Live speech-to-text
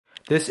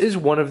This is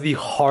one of the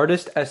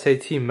hardest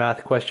SAT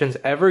math questions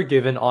ever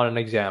given on an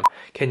exam.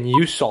 Can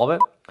you solve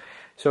it?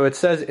 So it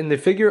says, in the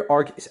figure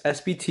arc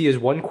SBT is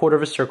 1/4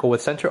 of a circle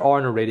with center R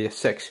and a radius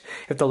 6.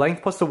 If the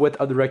length plus the width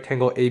of the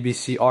rectangle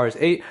ABCR is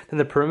 8, then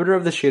the perimeter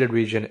of the shaded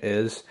region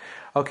is...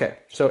 Okay,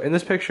 so in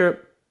this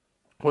picture,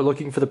 we're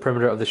looking for the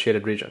perimeter of the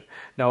shaded region.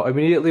 Now,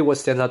 immediately what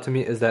stands out to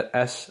me is that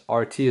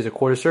SRT is a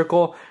quarter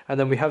circle, and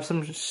then we have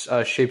some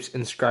shapes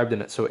inscribed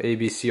in it. So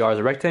ABCR is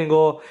a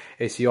rectangle,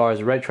 ACR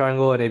is a right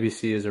triangle, and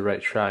ABC is a right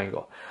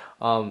triangle.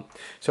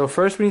 So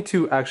first we need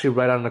to actually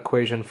write out an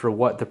equation for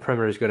what the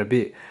perimeter is going to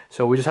be.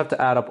 So we just have to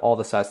add up all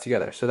the sides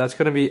together. So that's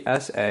going to be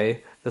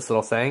SA, this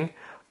little thing,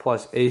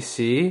 plus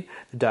AC,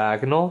 the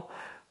diagonal,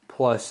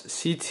 plus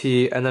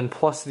CT, and then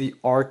plus the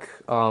arc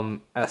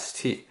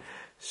ST.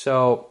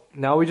 So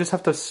now we just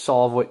have to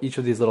solve what each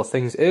of these little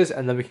things is,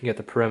 and then we can get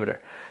the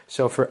perimeter.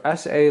 So for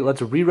SA,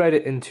 let's rewrite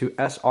it into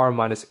SR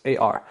minus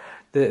AR.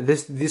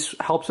 This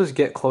helps us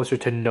get closer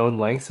to known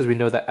lengths, as we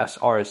know that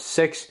SR is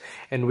 6,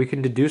 and we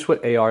can deduce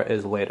what AR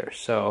is later.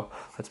 So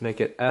let's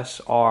make it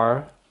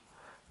SR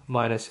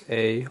minus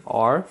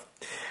AR.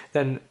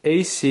 Then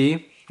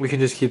AC, we can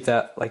just keep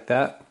that like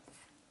that.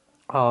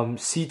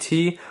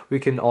 CT, we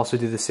can also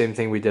do the same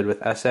thing we did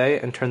with SA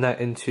and turn that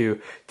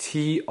into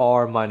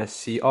TR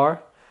minus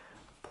CR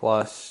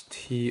plus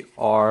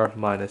TR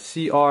minus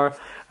CR.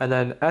 And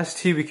then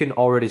ST we can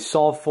already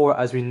solve for,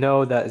 as we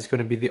know that is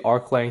going to be the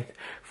arc length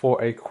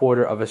for a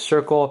quarter of a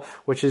circle,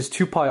 which is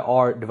 2 pi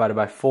r divided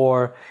by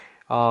 4.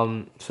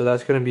 So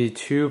that's going to be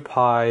 2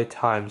 pi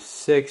times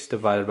 6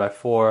 divided by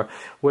 4,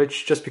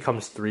 which just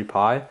becomes 3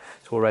 pi.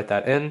 So we'll write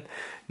that in.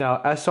 Now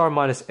SR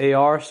minus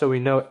AR, so we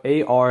know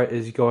AR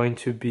is going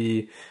to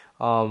be,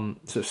 we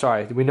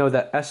know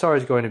that SR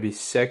is going to be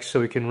 6,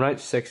 so we can write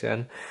 6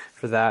 in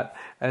for that.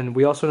 And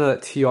we also know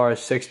that TR is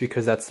 6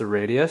 because that's the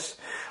radius.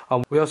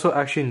 We also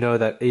actually know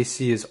that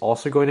AC is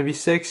also going to be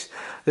 6.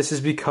 This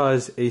is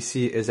because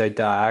AC is a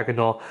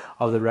diagonal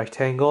of the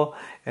rectangle,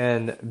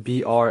 and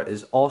BR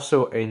is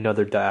also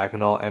another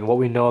diagonal. And what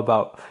we know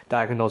about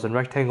diagonals and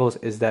rectangles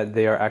is that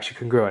they are actually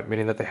congruent,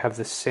 meaning that they have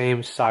the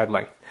same side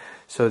length.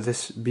 So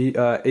this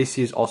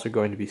AC is also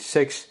going to be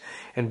 6,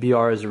 and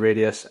BR is a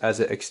radius as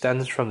it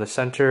extends from the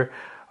center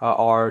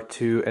R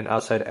to an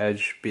outside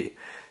edge B.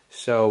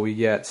 So we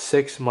get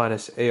 6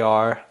 minus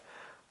AR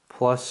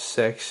plus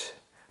 6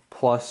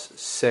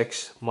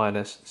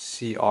 minus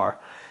CR,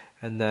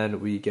 and then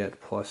we get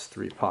plus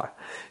 3 pi.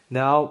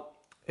 Now,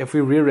 if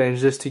we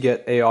rearrange this to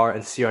get AR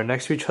and CR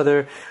next to each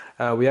other,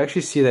 we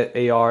actually see that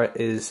AR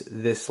is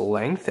this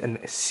length and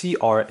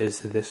CR is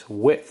this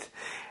width.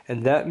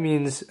 And that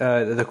means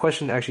the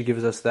question actually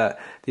gives us that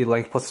the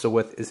length plus the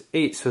width is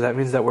 8. So that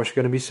means that we're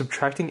going to be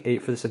subtracting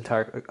 8 for this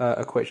entire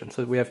equation.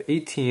 So we have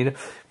 18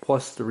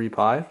 plus 3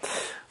 pi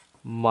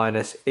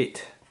minus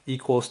 8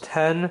 equals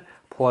 10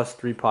 plus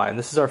 3 pi. And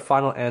this is our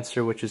final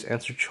answer, which is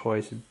answer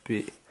choice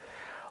B.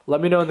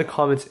 Let me know in the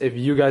comments if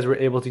you guys were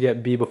able to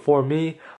get B before me.